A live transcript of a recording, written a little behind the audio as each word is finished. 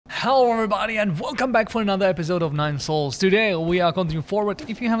Hello everybody and welcome back for another episode of Nine Souls. Today we are continuing forward.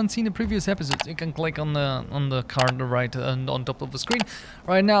 If you haven't seen the previous episodes, you can click on the card right and on top of the screen.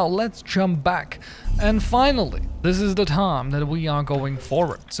 Right now, let's jump back. And finally, this is the time that we are going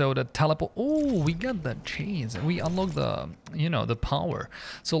forward. So the teleport. Oh, we got the cheese. We unlocked the, the power.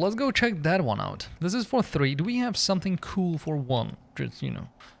 So let's go check that one out. This is for 3. Do we have something cool for 1? Just,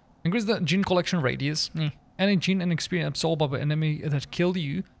 increase the gene collection radius. Any gene and experience absorbed by an enemy that killed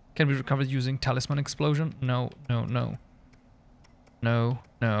you can be recovered using talisman explosion. No. There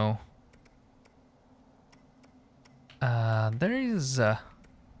is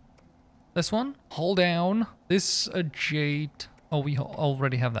this one. Hold down this jade. Oh, we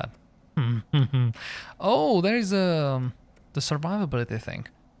already have that. Oh, there's the survivability thing.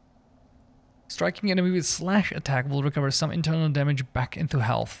 Striking enemy with slash attack will recover some internal damage back into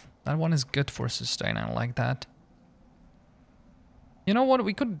health. That one is good for sustain. I like that. You know what?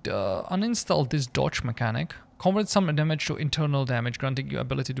 We could uninstall this dodge mechanic. Convert some damage to internal damage, granting you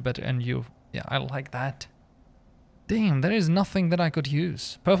ability to better end you. Yeah, I like that. Damn, there is nothing that I could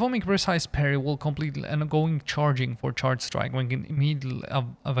use. Performing precise parry will completely and going charging for charge strike when immediately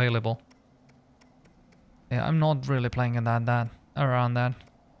available. Yeah, I'm not really playing in around that.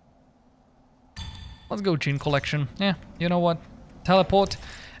 Let's go gene collection. Yeah, you know what? Teleport.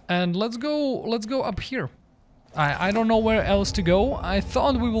 And let's go up here. I don't know where else to go. I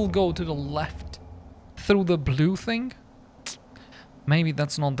thought we will go to the left through the blue thing. Maybe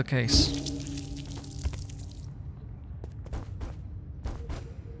that's not the case.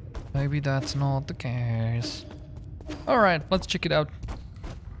 Maybe that's not the case. Alright, let's check it out.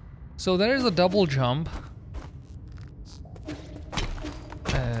 So there is a double jump.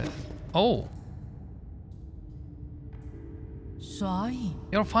 Oh.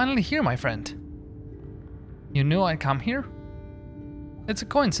 You're finally here, my friend. You knew I'd come here? It's a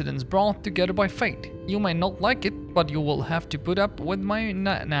coincidence brought together by fate. You may not like it, but you will have to put up with my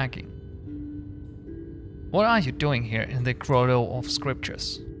nagging. What are you doing here in the Grotto of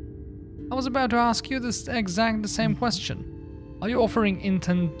Scriptures? I was about to ask you the same question. Are you offering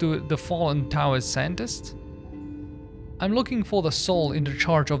intent to the fallen Taoist scientists? I'm looking for the soul in the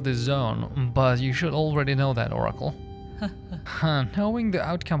charge of this zone, but you should already know that, Oracle. Knowing the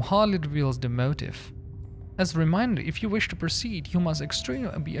outcome hardly reveals the motive. As a reminder, if you wish to proceed, you must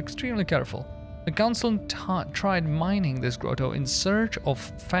be extremely careful. The Council tried mining this grotto in search of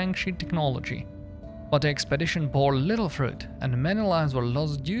Fangshi technology, but the expedition bore little fruit, and many lives were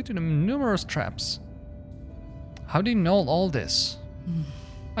lost due to the numerous traps. How do you know all this?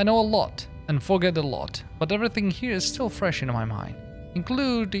 I know a lot, and forget a lot, but everything here is still fresh in my mind,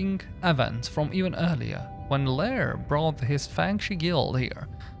 including events from even earlier. When Lair brought his Fangshi guild here,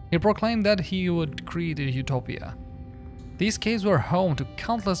 he proclaimed that he would create a utopia. These caves were home to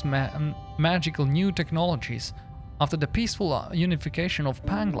countless magical new technologies. After the peaceful unification of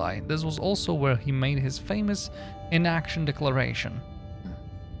Panglai, this was also where he made his famous Inaction Declaration.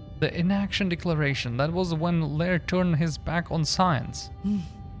 The Inaction Declaration, that was when Lair turned his back on science.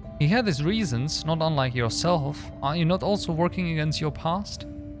 He had his reasons, not unlike yourself. Are you not also working against your past?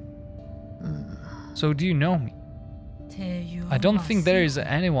 So do you know me? I don't think there is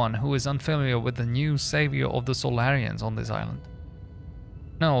anyone who is unfamiliar with the new savior of the Solarians on this island.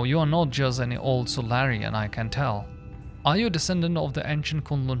 No, you are not just any old Solarian, I can tell. Are you a descendant of the ancient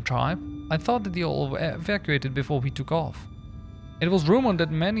Kunlun tribe? I thought that you all evacuated before we took off. It was rumored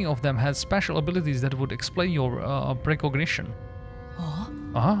that many of them had special abilities that would explain your precognition.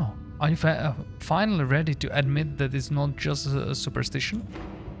 Oh, are you finally ready to admit that it's not just a superstition?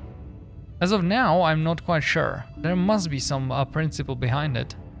 As of now, I'm not quite sure. There must be some principle behind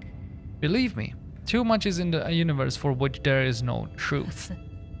it. Believe me, too much is in the universe for which there is no truth.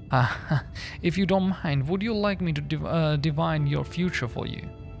 If you don't mind, would you like me to divine your future for you?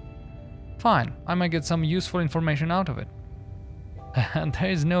 Fine, I might get some useful information out of it. And there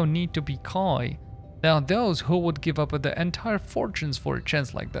is no need to be coy. There are those who would give up their entire fortunes for a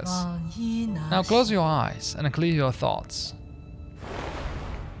chance like this. Now close your eyes and clear your thoughts.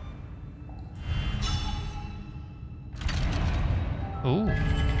 Ooh.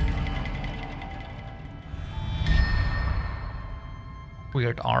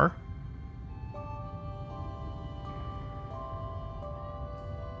 Weird R.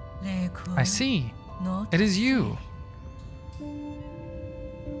 I see. It is you.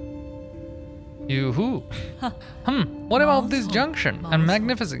 You who? What about this junction? And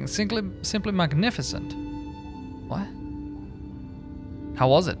magnificent, simply magnificent. What? How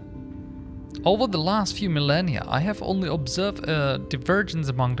was it? Over the last few millennia, I have only observed a divergence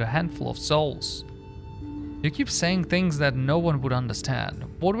among the handful of souls. You keep saying things that no one would understand.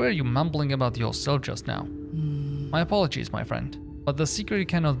 What were you mumbling about yourself just now? My apologies, my friend, but the secret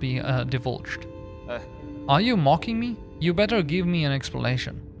cannot be divulged. Are you mocking me? You better give me an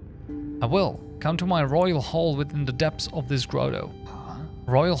explanation. I will. Come to my royal hall within the depths of this grotto.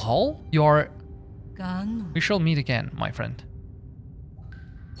 Royal hall? You are... We shall meet again, my friend.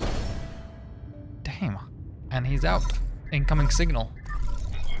 Damn. And he's out. Incoming signal.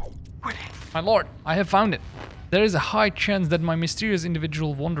 My lord, I have found it. There is a high chance that my mysterious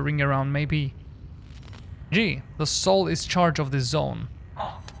individual wandering around may be... Gee, the soul is charge of this zone.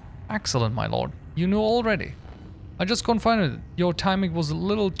 Excellent, my lord. You knew already. I just confided it. Your timing was a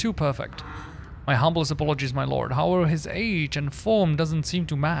little too perfect. My humblest apologies, my lord. However, his age and form doesn't seem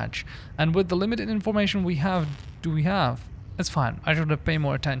to match. And with the limited information we have, it's fine. I should have paid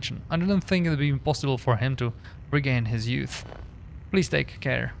more attention. I didn't think it would be possible for him to regain his youth. Please take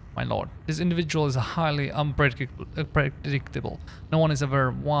care, my lord. This individual is highly unpredictable. No one is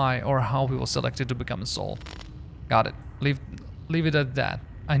aware why or how he was selected to become a soul. Got it. Leave it at that.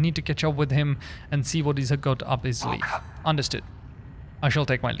 I need to catch up with him and see what he's got up his sleeve. Understood. I shall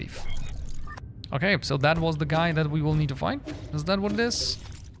take my leave. Okay, so that was the guy that we will need to fight. Is that what it is?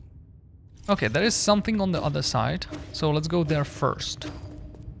 Okay, there is something on the other side. So let's go there first.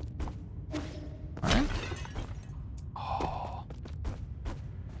 Alright. Oh.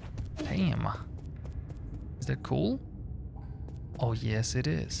 Damn. Is that cool? Oh, yes, it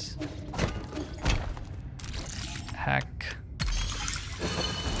is. Hack.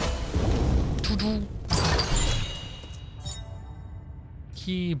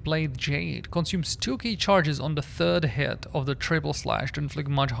 Key Blade Jade consumes 2 key charges on the 3rd hit of the triple slash to inflict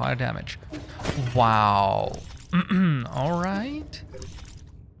much higher damage. Wow. Alright.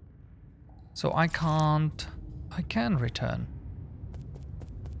 So I can return.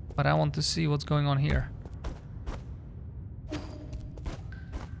 But I want to see what's going on here.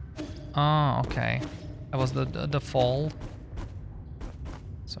 Oh, okay. That was the fall.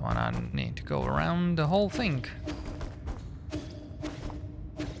 So I need to go around the whole thing.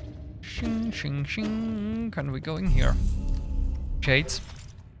 Shing, shing, shing. Can we go in here? Shades.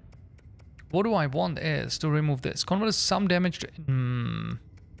 What do I want is to remove this. Convert some damage to...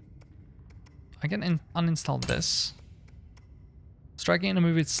 I can uninstall this. Striking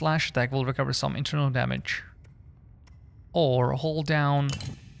enemy with slash attack will recover some internal damage. Or hold down...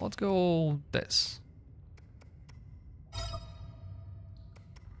 Let's go this.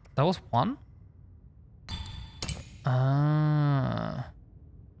 That was 1?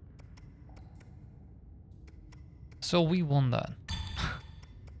 So we won that.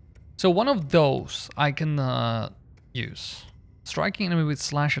 So one of those I can use. Striking enemy with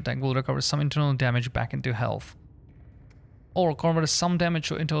slash attack will recover some internal damage back into health. Or convert some damage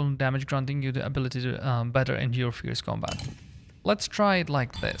to internal damage, granting you the ability to better endure fierce combat. Let's try it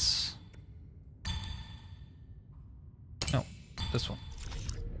like this. No, this one.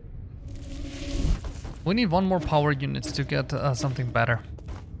 We need 1 more power unit to get something better.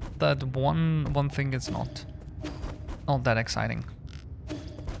 That one thing is not that exciting.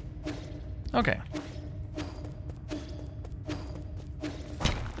 Okay.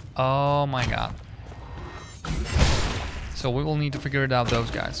 Oh my god. So we will need to figure it out,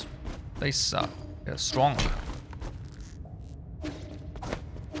 those guys. They suck. They're strong.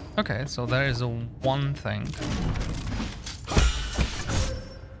 Okay, so there is one thing.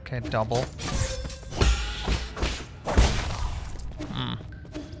 Okay, double.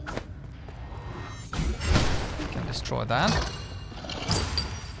 Can destroy that.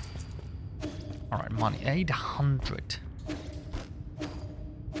 Alright, money. 800.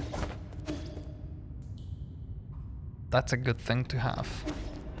 That's a good thing to have.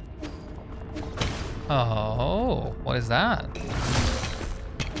 Oh, what is that?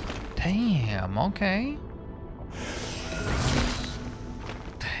 Damn, okay.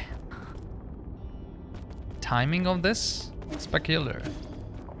 Timing of this? It's peculiar.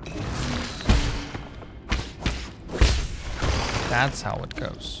 That's how it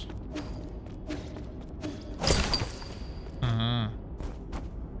goes.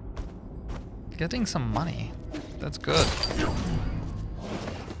 Getting some money. That's good.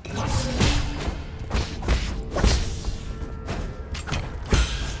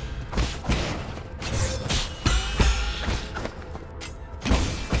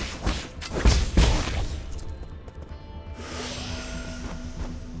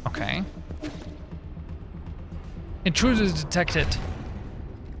 Okay. Intruders detected.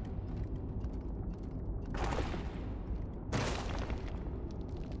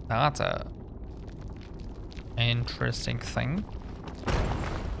 That's a interesting thing.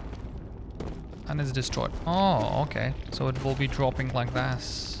 And it's destroyed. Oh, okay. So it will be dropping like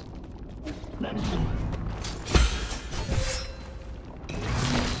this.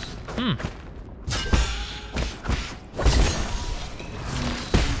 Hmm.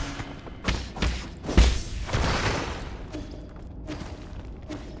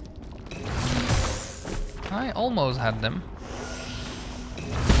 I almost had them.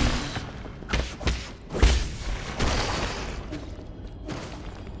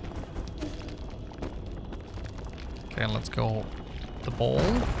 Okay, let's go the ball.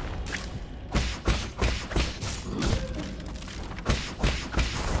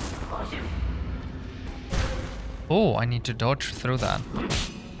 Oh, I need to dodge through that.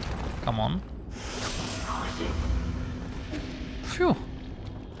 Come on. Phew.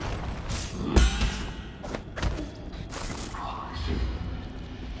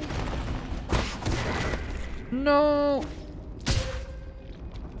 No.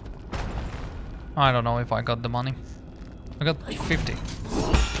 I don't know if I got the money. I got 50.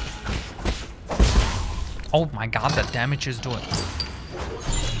 Oh my god, that damage is doing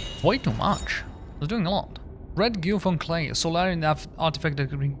way too much. It's doing a lot. Red goo from clay, a Solarian artifact that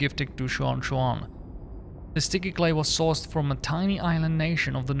could be gifted to Xuan. The sticky clay was sourced from a tiny island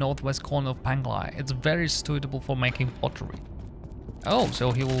nation of the northwest corner of Panglai. It's very suitable for making pottery. Oh,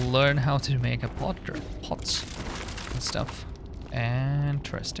 so he will learn how to make a pots and stuff.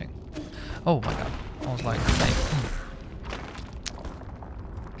 Interesting. Oh my god, I was like,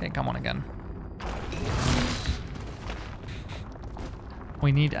 okay, come on again.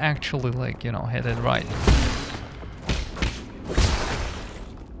 We need actually, like, you know, hit it right.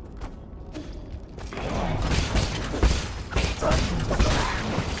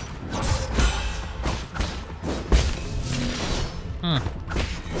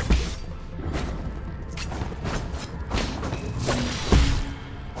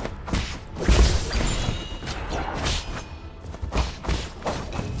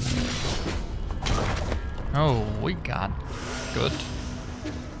 Oh, we got good.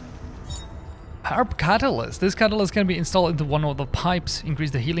 Harp catalyst. This catalyst can be installed into one of the pipes,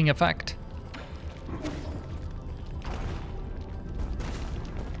 increase the healing effect.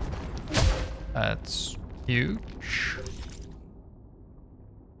 That's huge.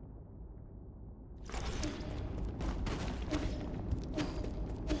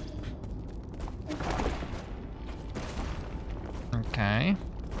 Okay.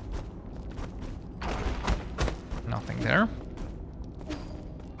 Nothing there.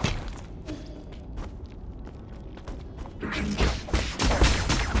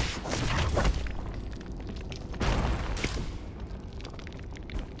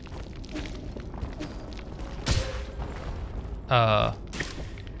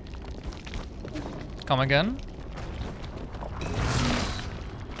 Come again?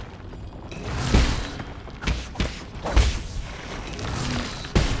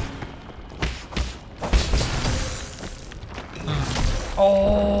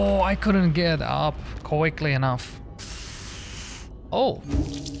 Oh, I couldn't get up quickly enough. Oh,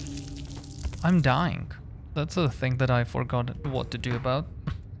 I'm dying. That's a thing that I forgot what to do about.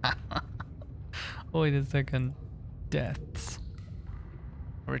 Wait a second. Deaths.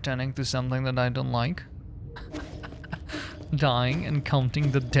 Returning to something that I don't like. Dying and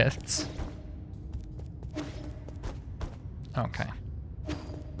counting the deaths. Okay.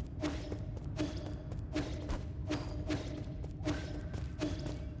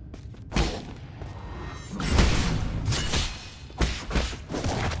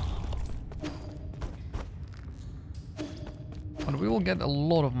 But we will get a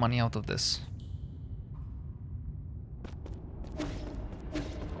lot of money out of this.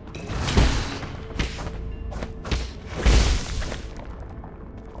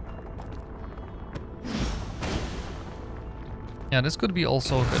 Yeah, this could be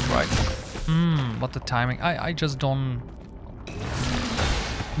also good, right? But the timing, I just don't...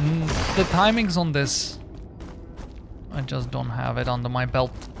 the timings on this, I just don't have it under my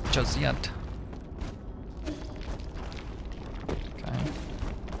belt just yet. Okay.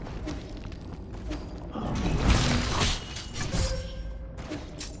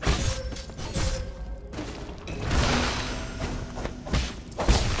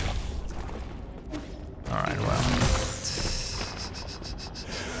 Alright, well.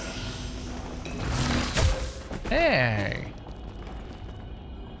 Hey!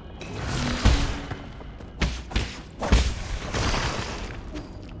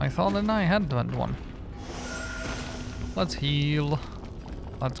 I thought that I had that one. Let's heal.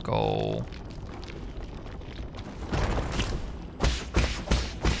 Let's go.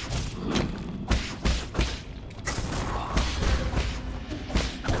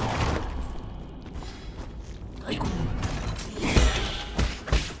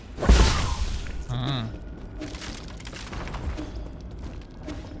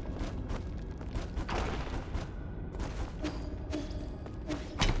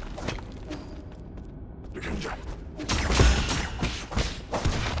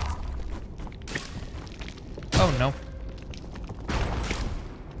 Oh no.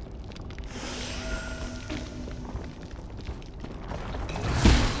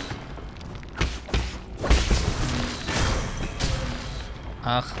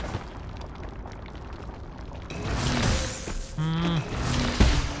 Ugh.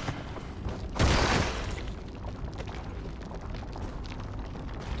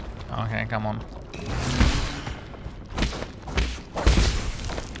 Okay, come on.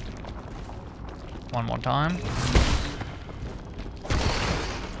 One more time.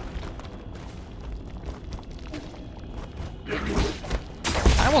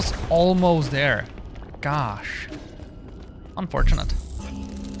 I was almost there. Gosh. Unfortunate.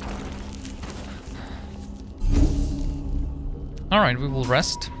 Alright, we will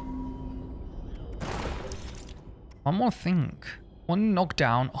rest. One more thing. One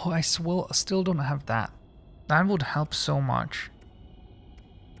knockdown. Oh, I still don't have that. That would help so much.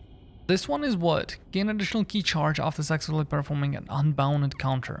 This one is what? Gain additional key charge after successfully performing an unbound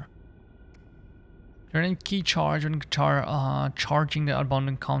encounter. During key charge when charging the unbound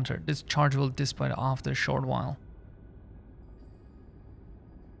encounter. This charge will dissipate after a short while.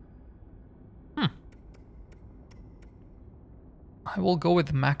 I will go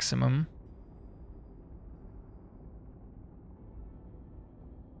with maximum.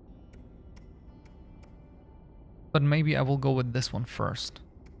 But maybe I will go with this one first.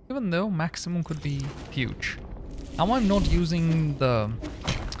 Even though maximum could be huge. Now I'm not using the...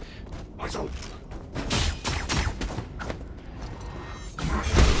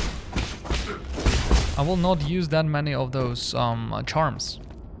 I will not use that many of those charms.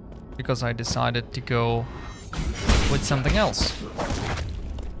 Because I decided to go with something else.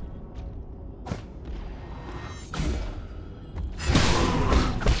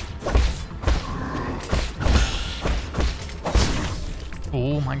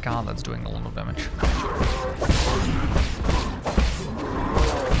 Oh my god, that's doing a lot of damage.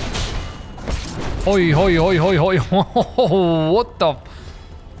 Hoi hoi hoi hoi hoi. What the...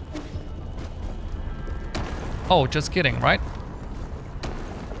 Oh, just kidding, right?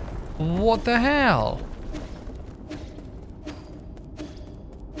 What the hell?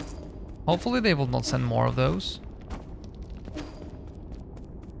 Hopefully they will not send more of those.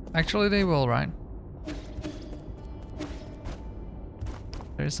 Actually they will, right?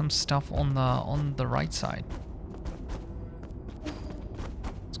 There's some stuff on the right side.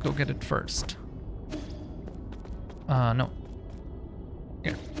 Let's go get it first. No.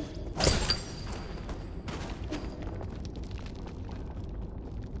 Here.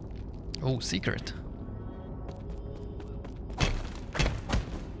 Oh, secret.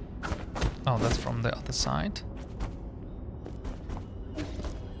 Oh, that's from the other side.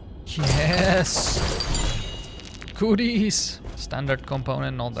 Yes! Goodies! Standard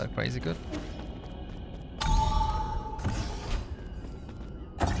component, not that crazy good.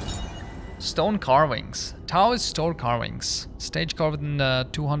 Stone carvings. Taoist stone carvings. Stage carved in the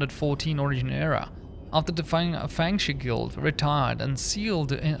 214 origin era. After the Fangshi Guild retired and sealed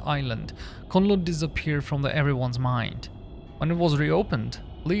the island, Kunlun disappeared from everyone's mind. When it was reopened,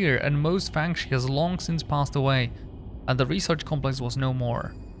 Lear and most Fangshi has long since passed away, and the research complex was no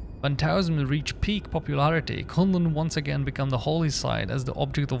more. When Taoism reached peak popularity, Kunlun once again became the holy site as the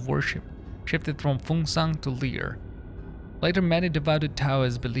object of worship, shifted from Fengsang to Lear. Later, many devoted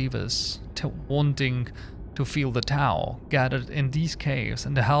Taoist believers, wanting to feel the Tao, gathered in these caves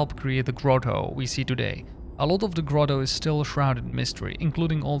and helped create the grotto we see today. A lot of the grotto is still shrouded in mystery,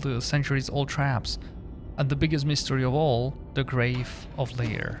 including all the centuries-old traps, and the biggest mystery of all, the grave of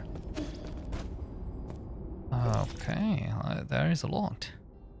Lear. Okay, there is a lot.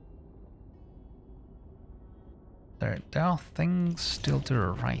 There are things still to the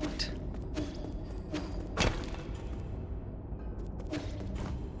right.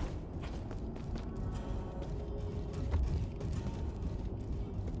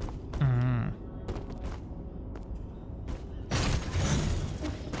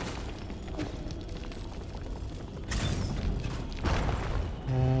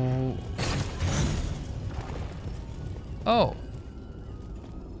 Oh.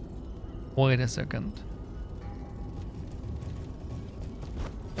 Wait a second.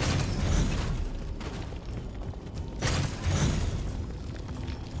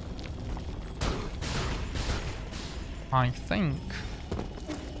 I think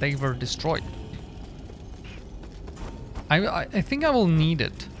they were destroyed. I think I will need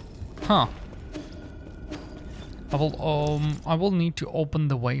it. Huh. I will need to open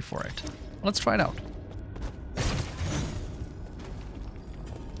the way for it. Let's try it out.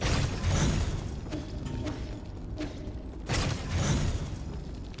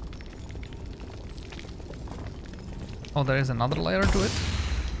 Oh, there is another layer to it?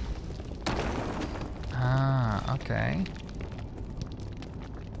 Ah, okay.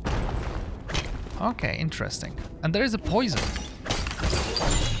 Okay, interesting. And there is a poison.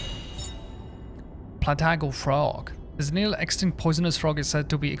 Platago frog. This nearly extinct poisonous frog is said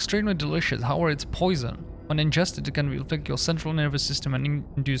to be extremely delicious. However, its poison, when ingested, it can affect your central nervous system and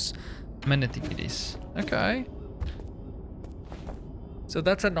induce meningitis. Okay. So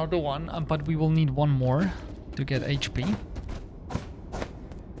that's another one, but we will need one more to get HP.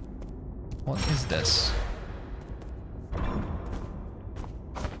 What is this?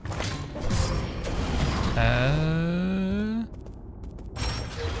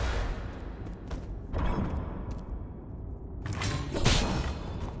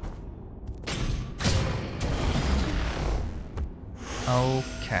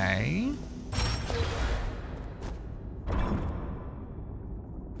 Okay.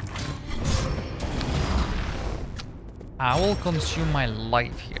 I will consume my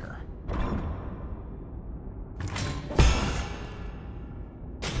life here.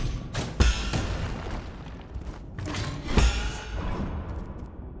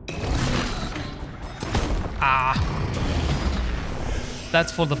 Ah.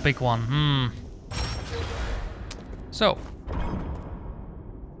 That's for the big one. So.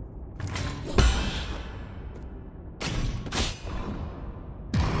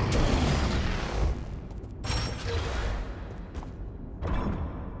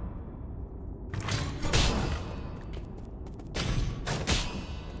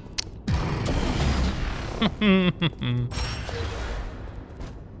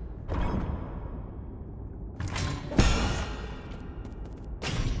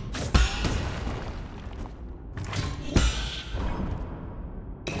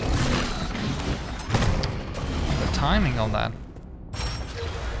 Timing on that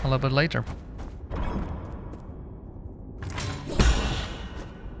a little bit later.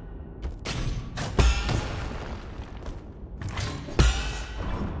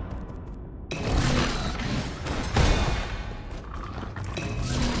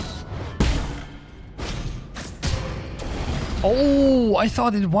 Oh, I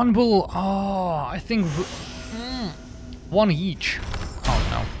thought it one will. Oh, I think one each. Oh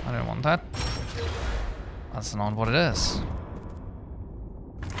no, I don't want that. That's not what it is.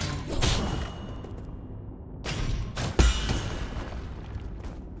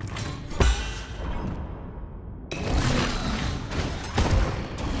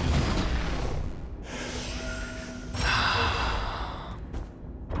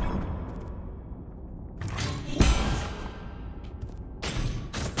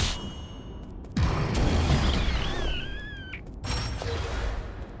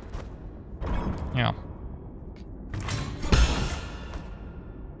 Yeah.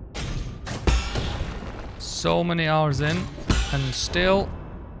 So many hours in, and still.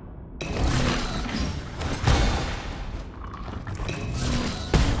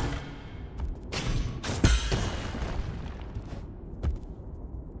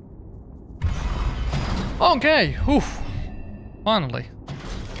 Okay, oof. Finally.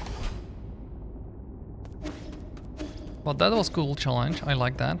 Well, that was a cool challenge. I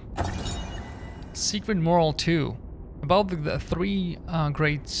like that. Secret Moral 2. About the three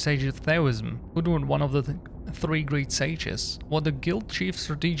great sages of Taoism, who were one of the three great sages, was the guild chief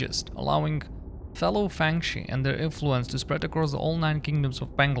strategist, allowing fellow Fangshi and their influence to spread across all 9 kingdoms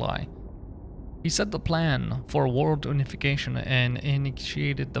of Penglai. He set the plan for world unification and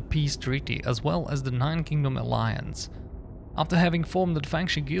initiated the peace treaty as well as the 9 Kingdom Alliance. After having formed the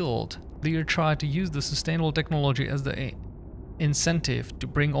Fangshi Guild, leader tried to use the sustainable technology as the incentive to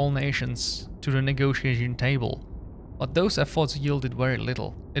bring all nations to the negotiation table. But those efforts yielded very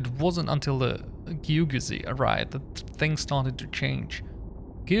little. It wasn't until the Gyuguzi arrived that things started to change.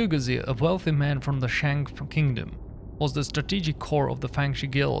 Gyuguzi, a wealthy man from the Shang Kingdom, was the strategic core of the Fangshi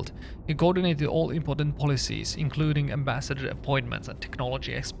Guild. He coordinated all important policies, including ambassador appointments and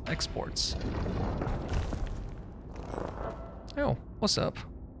technology exports. Oh, what's up?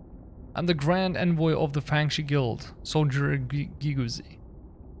 I'm the Grand Envoy of the Fangshi Guild, Soldier Gyuguzi.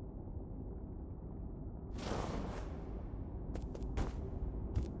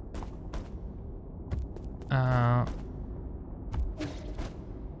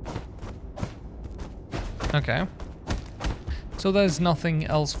 Okay. So there's nothing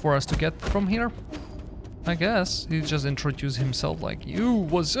else for us to get from here? I guess he just introduced himself like, you,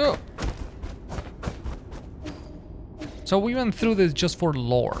 what's up? So we went through this just for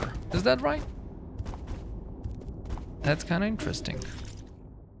lore, is that right? That's kind of interesting.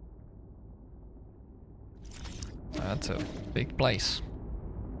 That's a big place.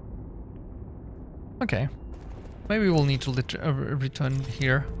 Okay. Maybe we'll need to return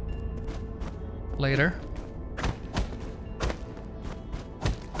here later.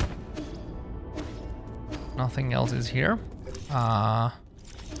 Nothing else is here.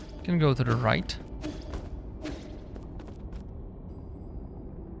 Can go to the right.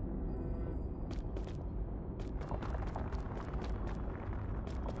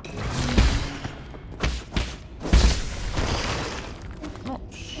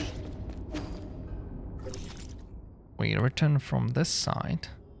 We return from this side.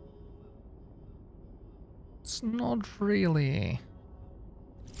 It's not really...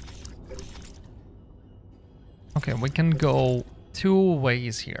 Okay, we can go 2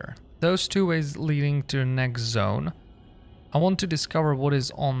 ways here. Those 2 ways leading to the next zone. I want to discover what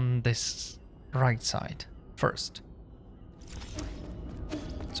is on this right side first.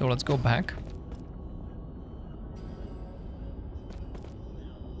 So let's go back.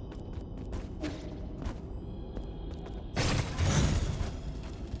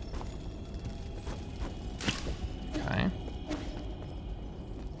 Okay.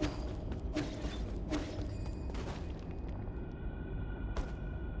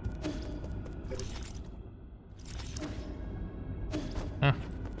 Huh.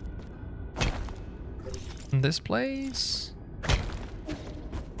 This place?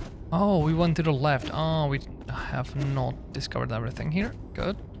 Oh, we went to the left. Oh, we have not discovered everything here.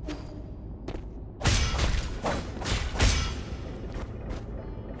 Good.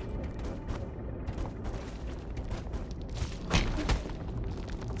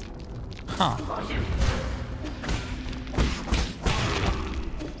 Huh.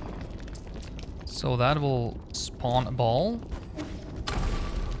 So that will spawn a ball.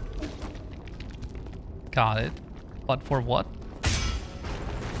 Got it. But for what?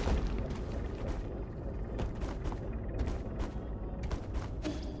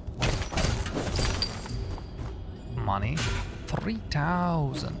 Money.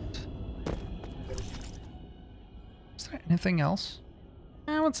 3,000. Is there anything else?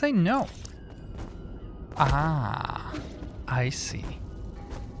 I would say no. Ah, I see.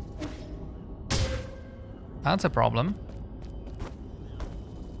 That's a problem.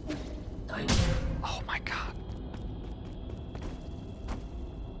 Oh my god.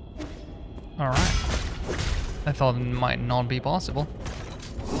 Alright. I thought it might not be possible.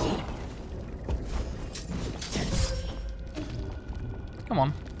 Come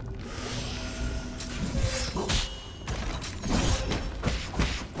on.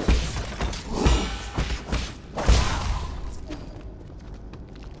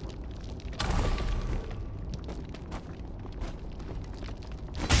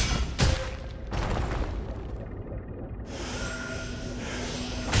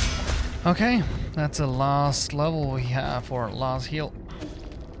 Okay, that's the last level we have, or last heal.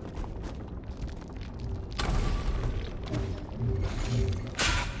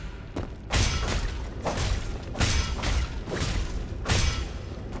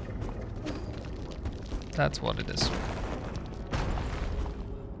 That's what it is.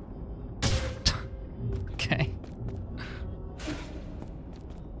 Okay.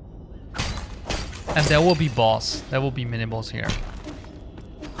 And there will be boss. There will be mini boss here.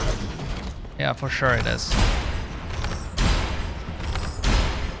 Yeah, for sure it is.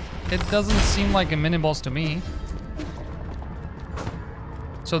 It doesn't seem like a mini boss to me.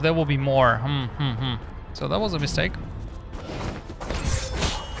 So there will be more. So that was a mistake.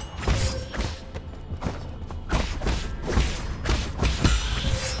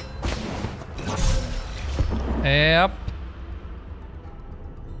 Yep.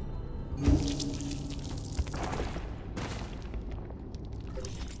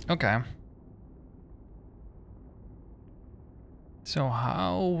 Okay. So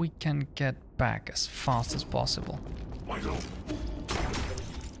how we can get back as fast as possible?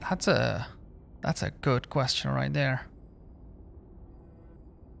 That's a good question right there.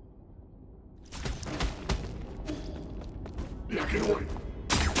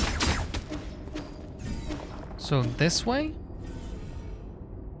 So this way?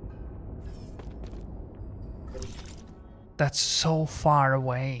 That's so far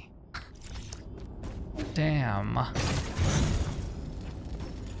away. Damn.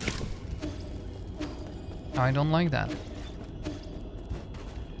 I don't like that.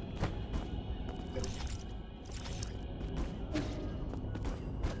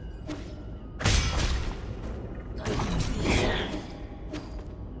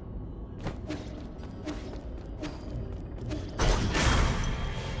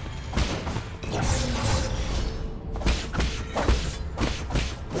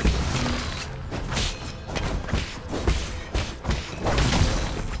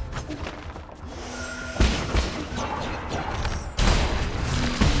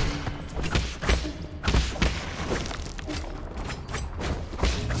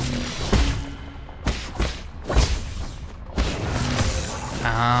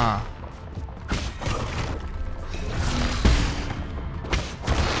 Ah.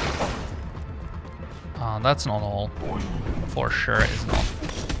 That's not all. For sure it's not.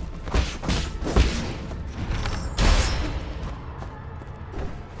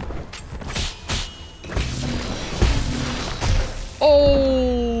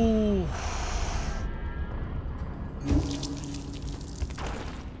 Oh!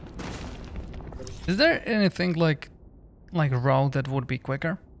 Is there anything like route that would be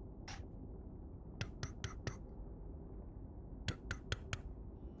quicker?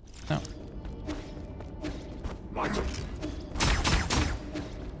 No.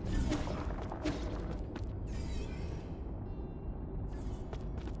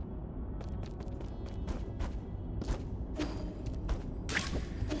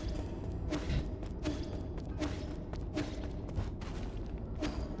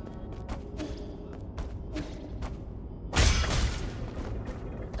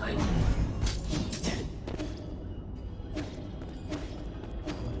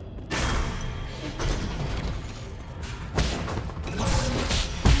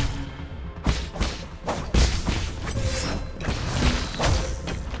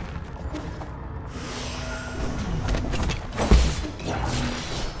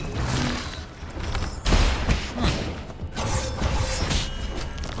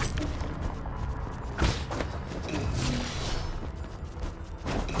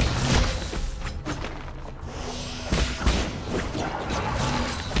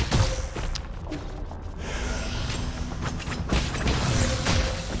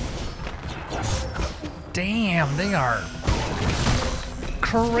 Damn, they are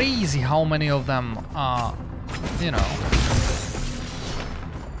crazy how many of them are, you know.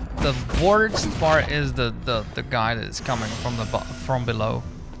 The worst part is the guy that is coming from below.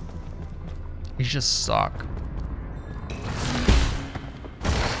 He just suck.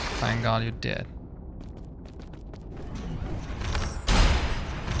 Thank God you did.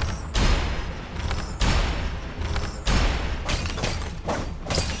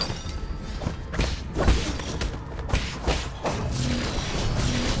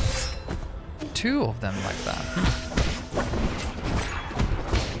 Two of them like that.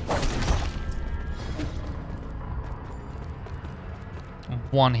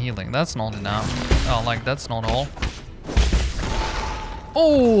 One healing, that's not enough. Oh, like that's not all.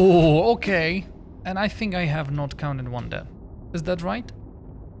 Oh, okay. And I think I have not counted one dead. Is that right?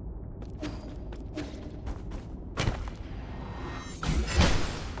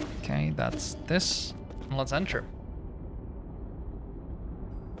 Okay, that's this. Let's enter.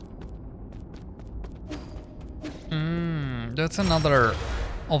 That's another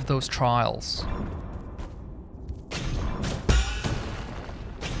of those trials.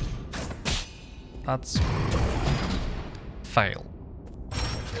 That's fail.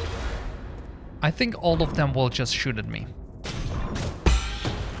 I think all of them will just shoot at me.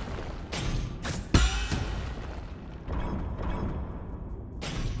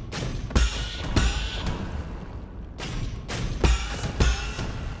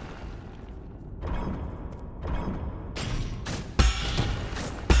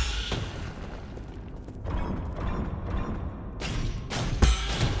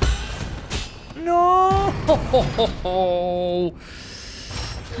 No!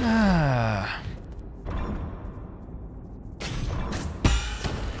 Ah.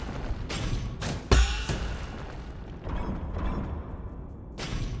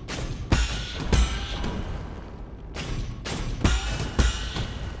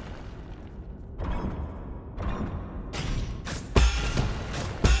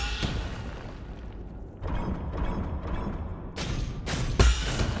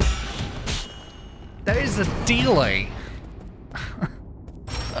 There is a delay.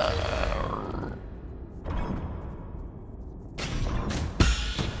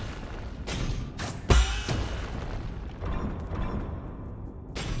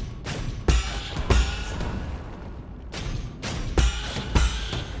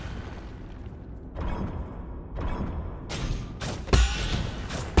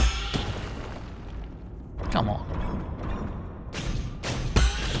 Come on.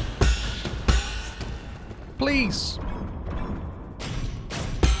 Please.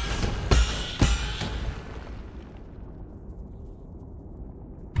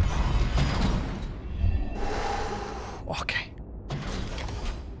 Okay.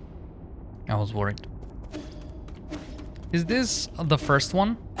 I was worried. Is this the first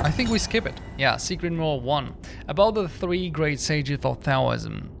one? I think we skip it. Yeah, Secret Rule 1. About the 3 great sages of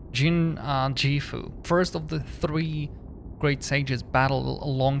Taoism. Jin Jifu, first of the 3 great sages, battled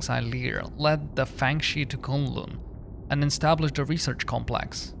alongside Lear, led the Fangxi to Kunlun. and established a research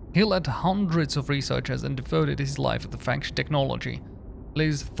complex. He led hundreds of researchers and devoted his life to the Fangshi technology.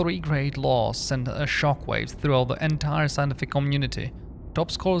 Li's 3 great laws sent a shockwave throughout the entire scientific community.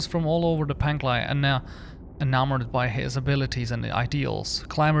 Top scholars from all over the Panglai, and now enamored by his abilities and ideals,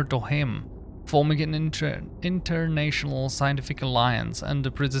 clamored to him, forming an international scientific alliance and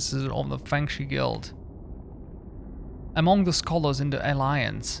the predecessor of the Fangshi Guild. Among the scholars in the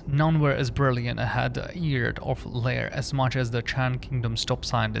alliance, none were as brilliant and had the ear of Lair as much as the Chan Kingdom's top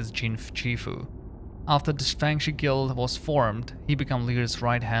scientist Jin Chifu. After the Fangshi Guild was formed, he became Lear's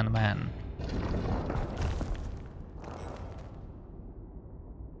right-hand man.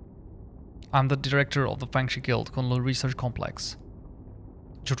 I'm the director of the Fangshi Guild Kunlun Research Complex.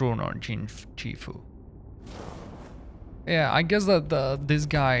 Juruno Jin Chifu. Yeah, I guess that this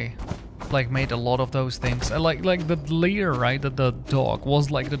guy like made a lot of those things. Like the leader, right? The dog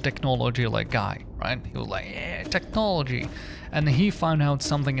was like the technology like guy, right? He was like, yeah, technology, and he found out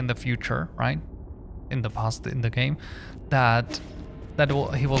something in the future, right? In the past, in the game, that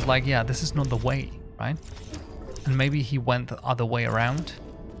he was like, yeah, this is not the way, right? And maybe he went the other way around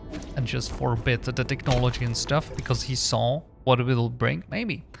and just forbid the technology and stuff because he saw what it will bring.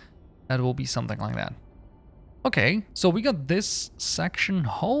 Maybe that will be something like that. Okay, so we got this section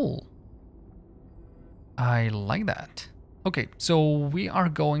whole. I like that. Okay, so we are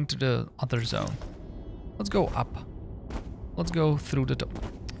going to the other zone. Let's go up. Let's go through the top.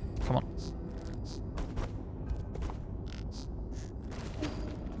 Come on.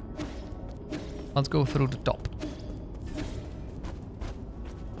 Let's go through the top.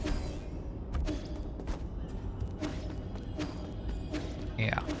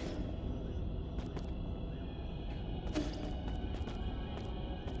 Yeah.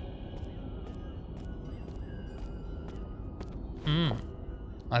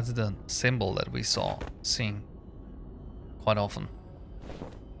 That's the symbol that we seeing quite often.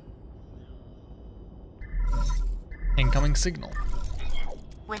 Incoming signal.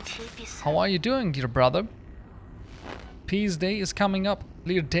 How are you doing, dear brother? Peace Day is coming up.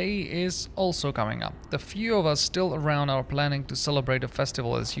 Lear Day is also coming up. The few of us still around are planning to celebrate the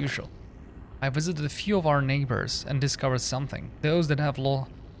festival as usual. I visited a few of our neighbors and discovered something. Those that have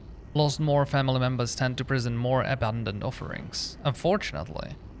lost more family members tend to present more abundant offerings.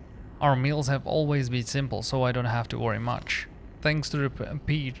 Unfortunately, our meals have always been simple, so I don't have to worry much. Thanks to the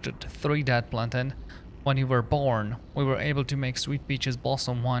peach that 3 Dad planted when you were born, we were able to make sweet peaches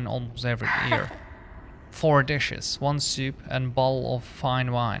blossom wine almost every year. 4 dishes, 1 soup and bowl of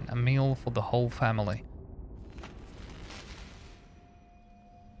fine wine, a meal for the whole family.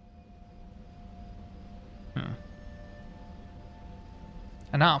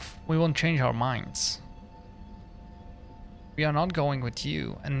 Enough, we won't change our minds. We are not going with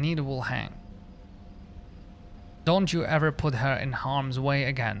you, and neither will Hang. Don't you ever put her in harm's way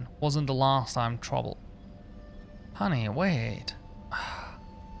again. Wasn't the last time trouble. Honey, wait.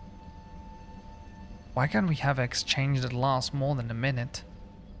 Why can't we have an exchange that lasts more than a minute?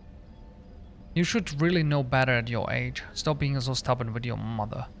 You should really know better at your age. Stop being so stubborn with your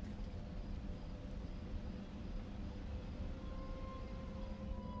mother.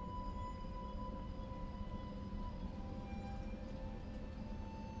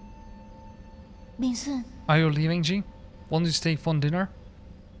 Are you leaving, G? Want to stay for dinner?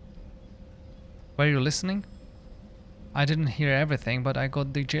 Were you listening? I didn't hear everything, but I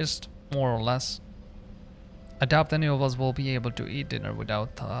got the gist, more or less. I doubt any of us will be able to eat dinner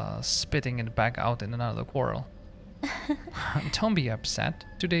without spitting it back out in another quarrel. Don't be upset.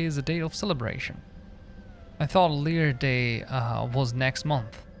 Today is a day of celebration. I thought Lear Day was next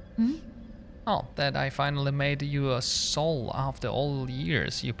month. Oh, that I finally made you a soul after all the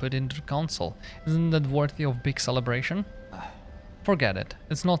years you put into the console. Isn't that worthy of big celebration? Forget it.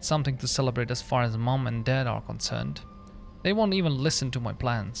 It's not something to celebrate as far as Mom and Dad are concerned. They won't even listen to my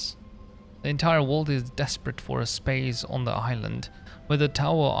plans. The entire world is desperate for a space on the island. With a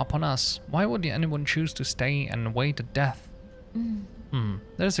tower upon us, why would anyone choose to stay and wait to death?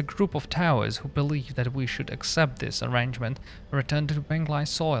 There's a group of towers who believe that we should accept this arrangement and return to Benglai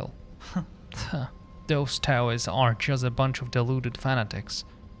soil. Those towers are just a bunch of deluded fanatics.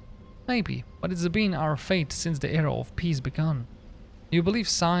 Maybe, but it's been our fate since the era of peace began. You believe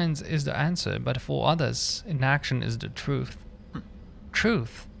science is the answer, but for others, inaction is the truth.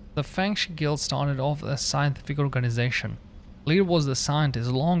 Truth? The Fangshi Guild started off as a scientific organization. Lear was the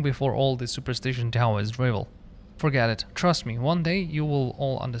scientist long before all the superstition towers drivel. Forget it. Trust me, one day you will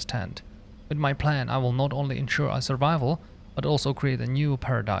all understand. With my plan, I will not only ensure our survival, but also create a new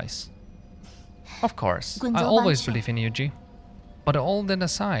paradise. Of course, I always believe in you, G. But all that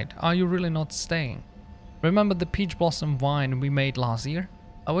aside, are you really not staying? Remember the peach blossom wine we made last year?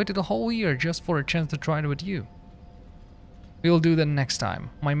 I waited a whole year just for a chance to try it with you. We'll do that next time.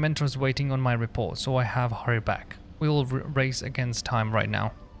 My mentor's waiting on my report, so I have hurry back. We will race against time right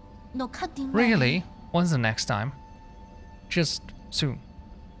now. Really? When's the next time? Just soon.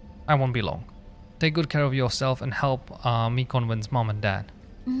 I won't be long. Take good care of yourself and help me convince mom and dad.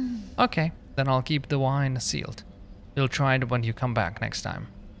 Okay, then I'll keep the wine sealed. We'll try it when you come back next time.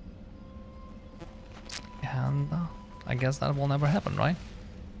 And I guess that will never happen, right?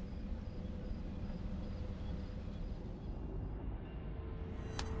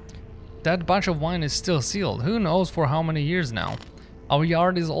 That bunch of wine is still sealed. Who knows for how many years now? Our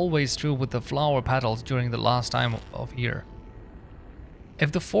yard is always strewn with the flower petals during the last time of year.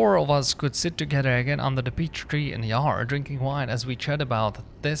 If the four of us could sit together again under the peach tree in the yard, drinking wine as we chat about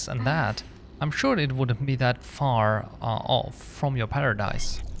this and that, I'm sure it wouldn't be that far off from your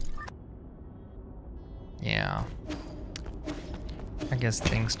paradise. Yeah. I guess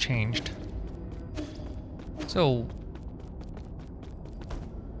things changed. So...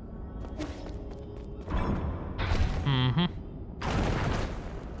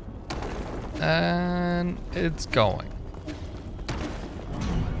 And it's going.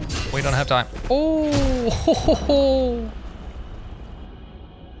 We don't have time. Oh, ho, ho, ho.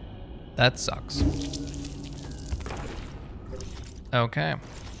 That sucks. Okay.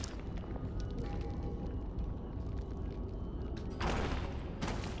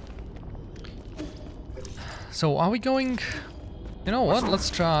 So are we going? You know what? Let's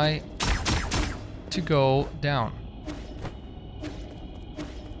try to go down.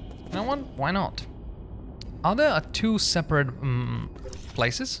 You know what? Why not? Are there two separate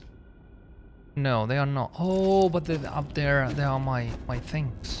places? No, they are not. Oh, but they're up there. They are my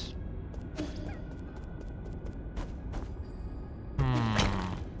things.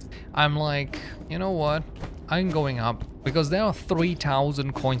 I'm like, you know what? I'm going up because there are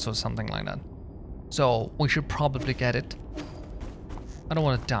 3,000 coins or something like that. So we should probably get it. I don't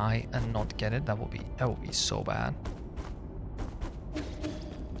want to die and not get it. That would be so bad.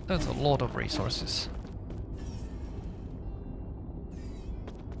 That's a lot of resources.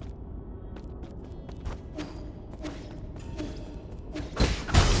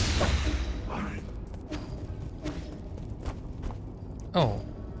 Oh,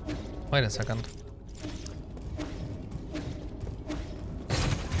 wait a second.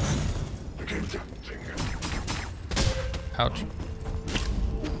 Ouch.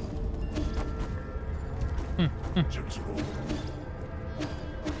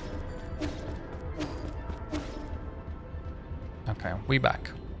 Okay, we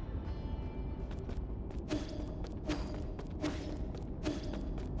back.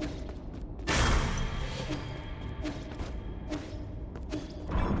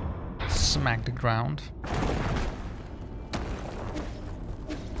 Smack the ground.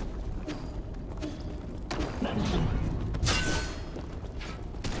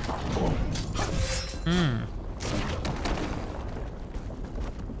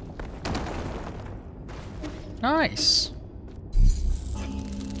 Nice.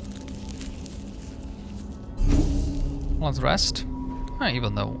 Let's rest.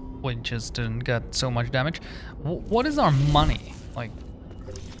 Even though we just didn't get so much damage. What is our money? Like,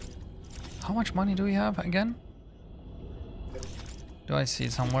 how much money do we have again? Do I see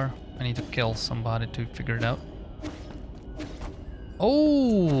it somewhere? I need to kill somebody to figure it out.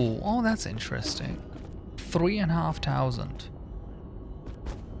 Oh, that's interesting. 3,500.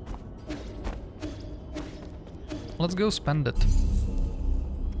 Let's go spend it.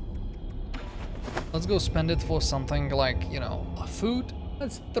 Let's go spend it for something like, you know, food.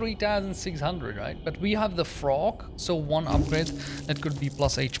 That's 3,600, right? But we have the frog, so one upgrade that could be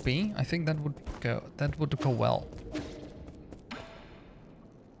plus HP. I think that would go well.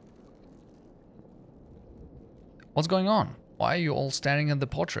 What's going on? Why are you all staring at the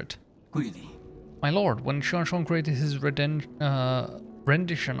portrait? My lord, when Shang created his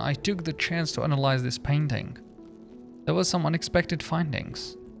rendition, I took the chance to analyze this painting. There were some unexpected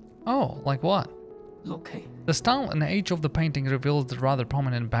findings. Oh, like what? Okay. The style and age of the painting reveals the rather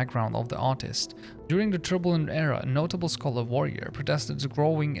prominent background of the artist. During the turbulent era, a notable scholar warrior protested the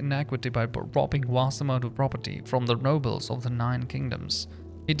growing inequity by robbing vast amount of property from the nobles of the 9 kingdoms.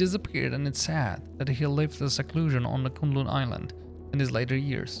 He disappeared, and it's sad that he lived in seclusion on the Kunlun Island in his later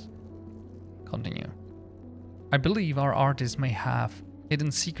years. Continue. I believe our artist may have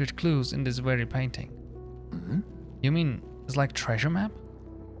hidden secret clues in this very painting. You mean it's like treasure map?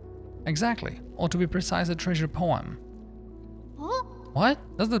 Exactly, or to be precise, a treasure poem. Huh? What?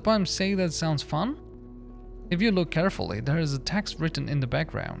 Does the poem say that sounds fun? If you look carefully, there is a text written in the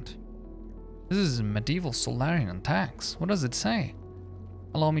background. This is medieval Solarian tax. What does it say?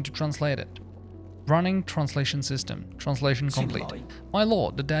 Allow me to translate it. Running translation system. Translation complete. My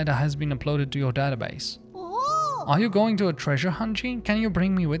lord, the data has been uploaded to your database. Are you going to a treasure hunt, G? Can you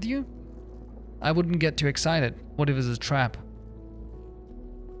bring me with you? I wouldn't get too excited. What if it's a trap?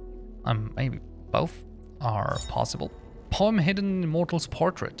 Maybe both are possible. Poem hidden in Immortal's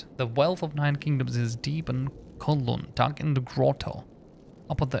portrait. The wealth of 9 kingdoms is deep in Kunlun, dug in the Grotto,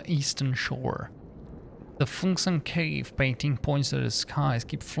 up at the eastern shore. The Function cave painting points to the skies.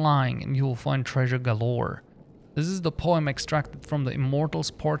 Keep flying and you'll find treasure galore. This is the poem extracted from the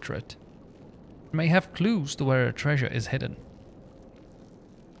Immortal's portrait. It may have clues to where a treasure is hidden.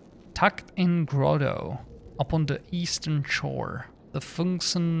 Tucked in Grotto, up on the eastern shore. The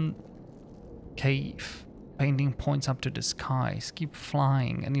Function cave painting points up to the skies. Keep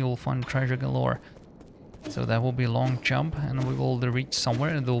flying and you'll find treasure galore. So that will be a long jump and we will reach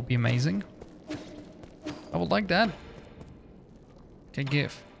somewhere and it will be amazing. I would like that. Okay,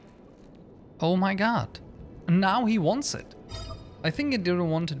 give. Oh my god. Now he wants it. I think he didn't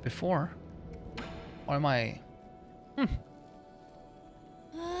want it before. Or am I...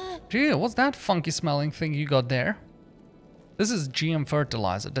 Gee, what's that funky smelling thing you got there? This is GM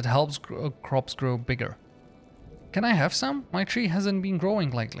fertilizer that helps crops grow bigger. Can I have some? My tree hasn't been growing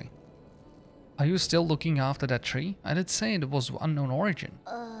lately. Are you still looking after that tree? I did say it was unknown origin.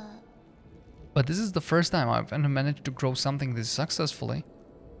 But this is the first time I've managed to grow something this successfully.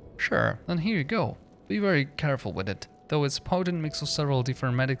 Sure, then here you go. Be very careful with it, though it's a potent mix of several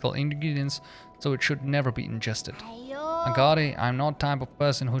different medical ingredients, so it should never be ingested. Agati, I'm not the type of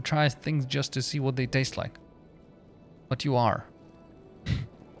person who tries things just to see what they taste like. But you are.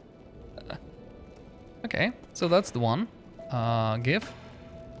 Okay, so that's the one. Give.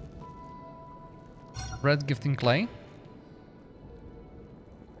 Red gifting clay.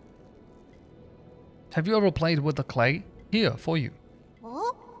 Have you ever played with the clay? Here, for you.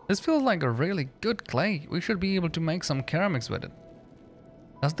 This feels like a really good clay. We should be able to make some ceramics with it.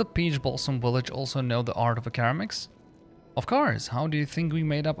 Does the Peach Blossom village also know the art of a ceramics? Of course. How do you think we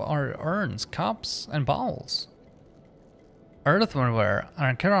made up our urns, cups and bowls? Earthenware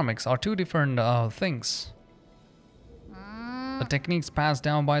and ceramics are two different things. The techniques passed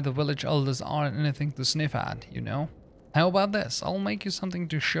down by the village elders aren't anything to sniff at, you know. How about this? I'll make you something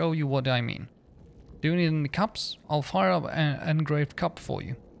to show you what I mean. Do you need any cups? I'll fire up an engraved cup for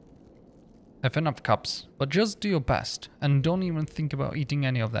you. Have enough cups, but just do your best and don't even think about eating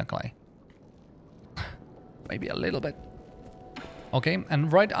any of that clay. Maybe a little bit. Okay,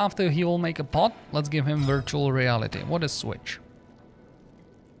 and right after he will make a pot, let's give him virtual reality. What is Switch?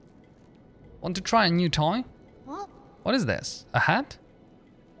 Want to try a new toy? What is this? A hat?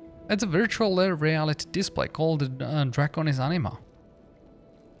 It's a virtual reality display called the Draconis Anima.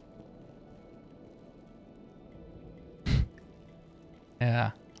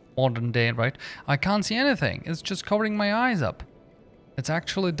 Yeah, modern day, right? I can't see anything. It's just covering my eyes up. It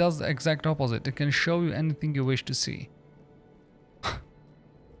actually does the exact opposite. It can show you anything you wish to see.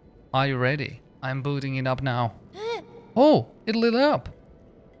 Are you ready? I'm booting it up now. Oh, it lit up.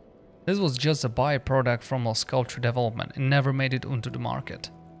 This was just a byproduct from our sculpture development. It never made it onto the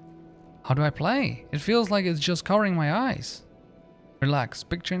market. How do I play? It feels like it's just covering my eyes. Relax,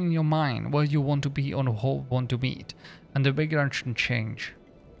 picture in your mind where you want to be or who you want to meet, and the background shouldn't change.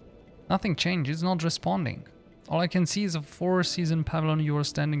 Nothing changed, it's not responding. All I can see is a four-season pavilion. You are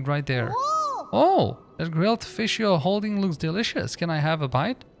standing right there. Oh, that grilled fish you're holding looks delicious. Can I have a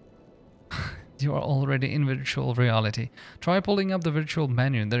bite? You are already in virtual reality. Try pulling up the virtual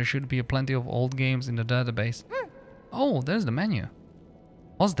menu. There should be plenty of old games in the database. Oh, there's the menu.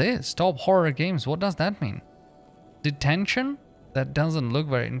 What's this? Top horror games. What does that mean? Detention? That doesn't look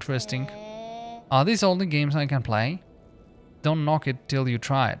very interesting. Are these all the games I can play? Don't knock it till you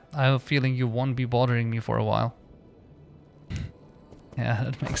try it. I have a feeling you won't be bothering me for a while. Yeah,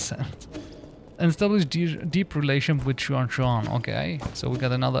 that makes sense. Establish deep relation with Chuan. Okay, so we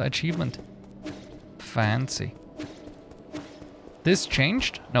got another achievement. Fancy. This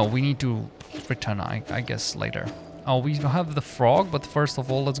changed? No, we need to return, I guess, later. Oh, we have the frog, but first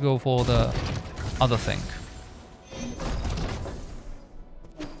of all, let's go for the other thing.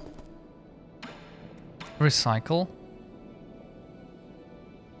 Recycle.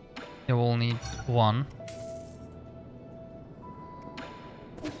 You will need one.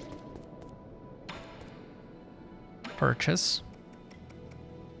 Purchase.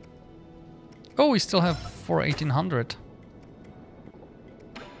 Oh, we still have for 1800.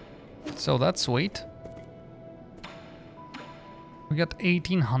 So that's sweet. We got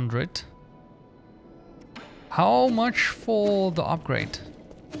 1800. How much for the upgrade?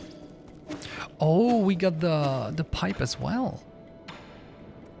 Oh, we got the pipe as well.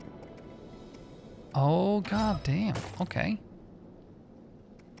 Oh, god damn. Okay.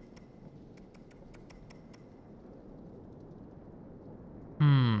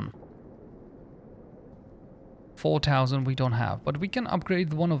 Hmm. 4,000 we don't have, but we can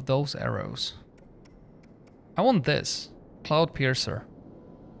upgrade one of those arrows. I want this. Cloud Piercer.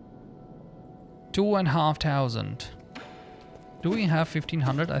 2,500. Do we have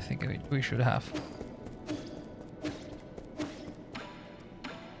 1,500? I think we should have.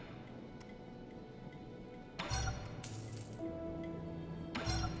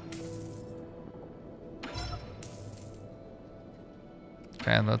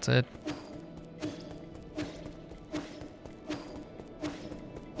 Okay, and that's it.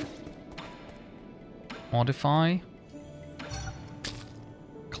 Modify.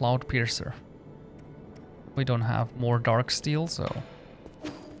 Cloud Piercer. We don't have more dark steel, so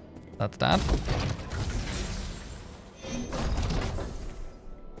that's that.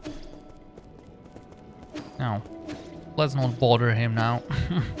 Now, let's not bother him now.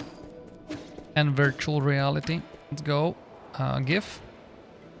 And virtual reality. Let's go. GIF.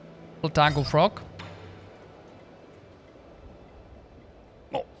 Taco frog.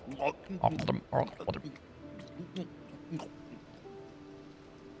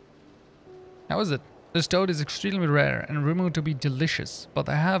 How is it? This toad is extremely rare and rumored to be delicious, but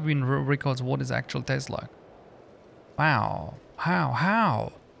there have been records what its actual taste like. Wow.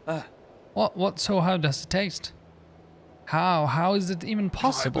 How? What, so how does it taste? How is it even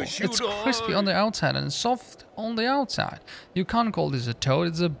possible? It's crispy on the outside and soft on the outside. You can't call this a toad,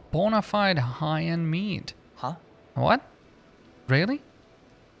 it's a bona fide high-end meat. Huh? What? Really?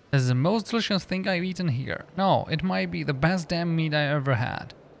 This is the most delicious thing I've eaten here. No, it might be the best damn meat I ever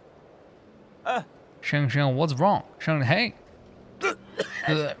had. Sheng, what's wrong? Sheng, hey!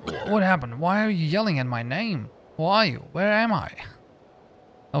 What happened? Why are you yelling at my name? Who are you? Where am I?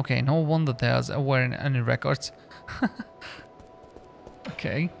 Okay, no wonder weren't any records.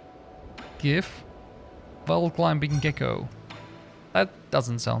 Okay. GIF. Wall climbing gecko. That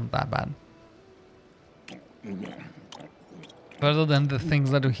doesn't sound that bad. Better than the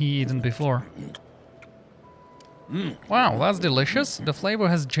things that he eaten before. Wow, that's delicious. The flavor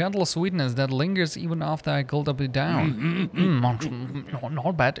has gentle sweetness that lingers even after I gulp it down.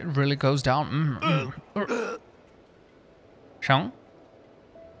 Not bad, it really goes down. Shang?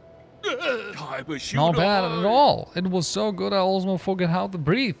 Not bad at all. It was so good I almost forgot how to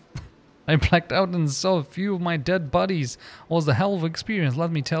breathe. I blacked out and saw a few of my dead buddies. It was a hell of an experience,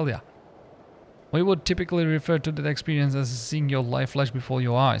 let me tell ya. We would typically refer to that experience as seeing your life flash before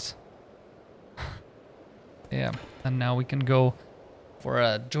your eyes. Yeah, and now we can go for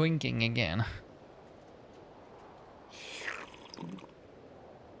a drinking again.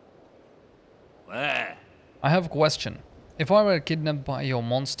 I have a question. If I were kidnapped by your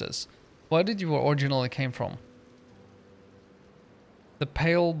monsters, where did you originally came from? The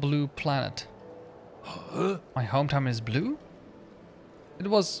pale blue planet. My hometown is blue? It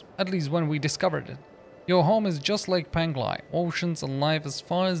was, at least when we discovered it. Your home is just like Panglai, oceans and life as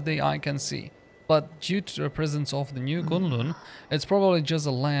far as the eye can see. But due to the presence of the new Kunlun, it's probably just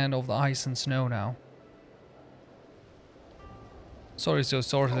a land of the ice and snow now. Sorry, so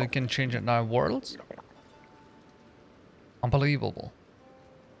sorry they can change entire worlds? Unbelievable.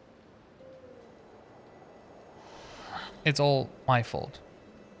 It's all my fault.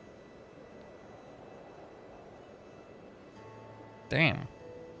 Damn.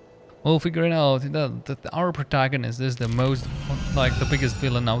 We'll figure it out. Our protagonist is the most, like, the biggest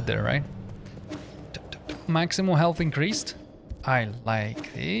villain out there, right? Maximum health increased. I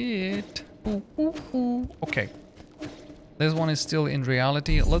like it. Ooh, ooh, ooh. Okay. This one is still in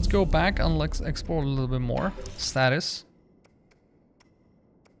reality. Let's go back and let's explore a little bit more. Status.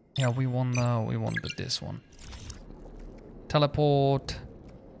 Yeah, we want this one. Teleport.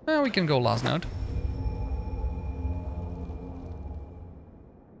 We can go last node.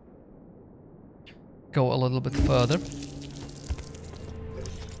 Go a little bit further.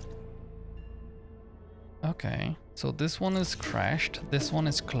 Okay, so this one is crashed, this one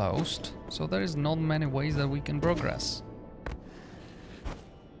is closed, so there is not many ways that we can progress.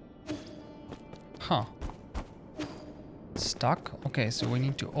 Huh. Stuck? Okay, so we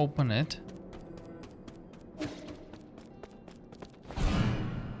need to open it.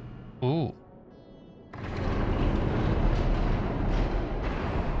 Ooh.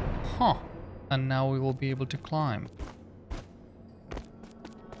 Huh. And now we will be able to climb.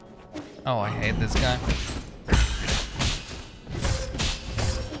 Oh, I hate this guy.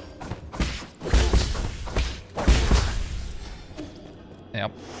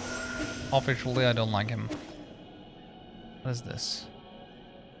 Yep. officially I don't like him. What is this?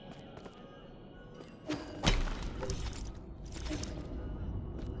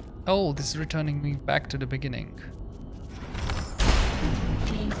 Oh, this is returning me back to the beginning.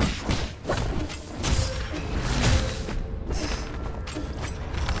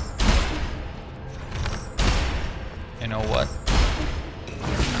 You know what?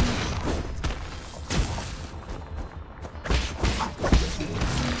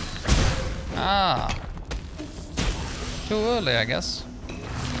 Ah. Too early, I guess.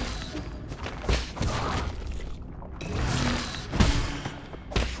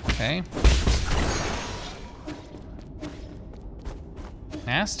 Okay.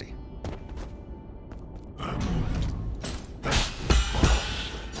 Nasty.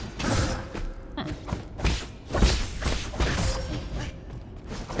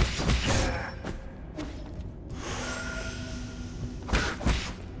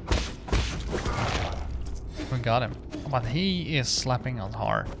 We got him. But he is slapping us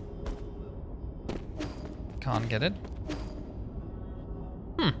hard. Can't get it.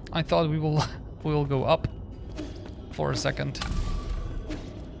 I thought we will go up for a second.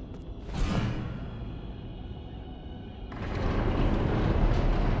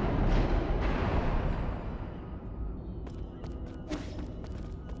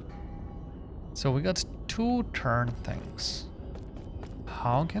 So we got 2 turn things.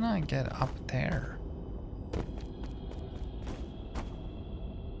 How can I get up there?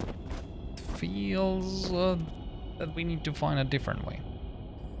 Feels that we need to find a different way.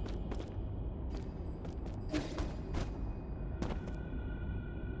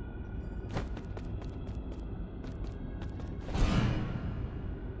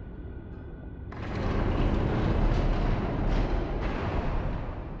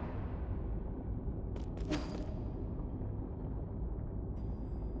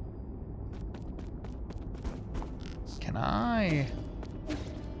 Can I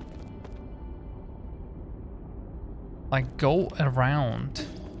like go around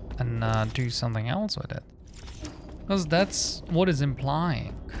and do something else with it? Because that's what is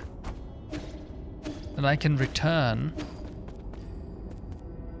implying. That I can return.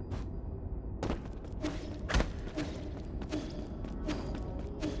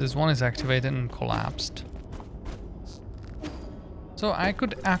 This one is activated and collapsed. So I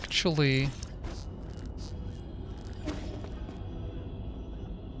could actually...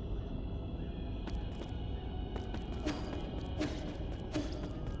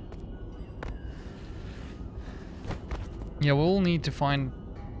 Yeah, we'll need to find...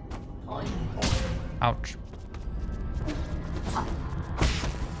 Ouch.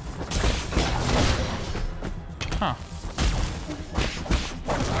 Huh.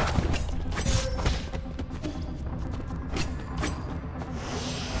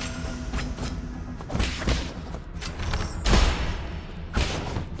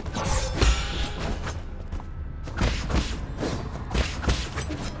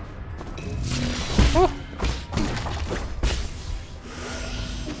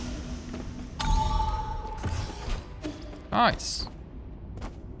 Nice.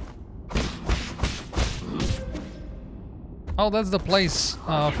 Oh, that's the place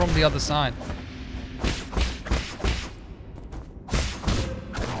from the other side.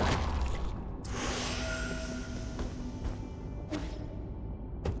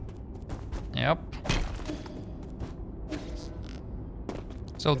 Yep.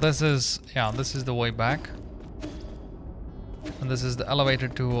 So this is, yeah, this is the way back. And this is the elevator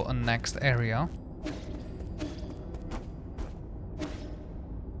to a next area.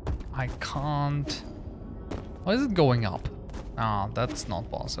 I can't... Why is it going up? Ah, that's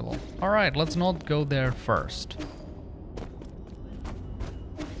not possible. Alright, let's not go there first.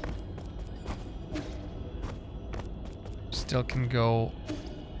 Still can go...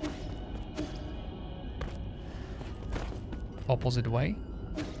 opposite way.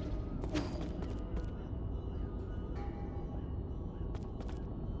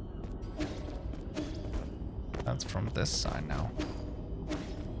 That's from this side now.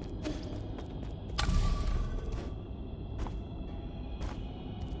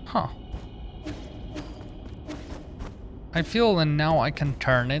 Huh. I feel that now I can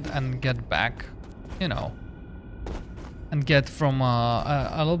turn it and get back, you know, and get from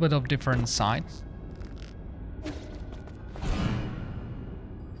a little bit of different side.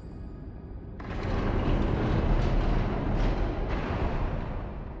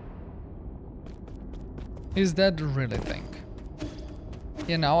 Is that really thing?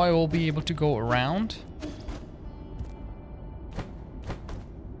 Yeah, now I will be able to go around.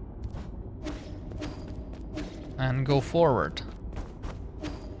 And go forward.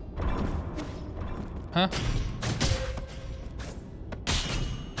 Huh?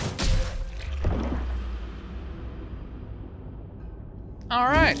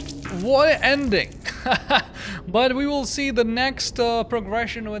 Alright, what an ending! But we will see the next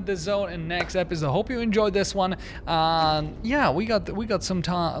progression with the zone in next episode. Hope you enjoyed this one. Yeah, we got some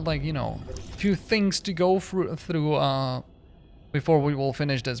time, like, you know, few things to go through before we will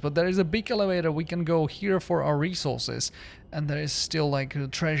finish this. But there is a big elevator. We can go here for our resources, and there is still like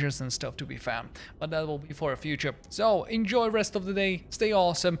treasures and stuff to be found. But that will be for a future. So enjoy rest of the day. Stay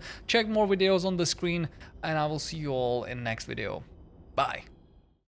awesome. Check more videos on the screen, and I will see you all in next video. Bye.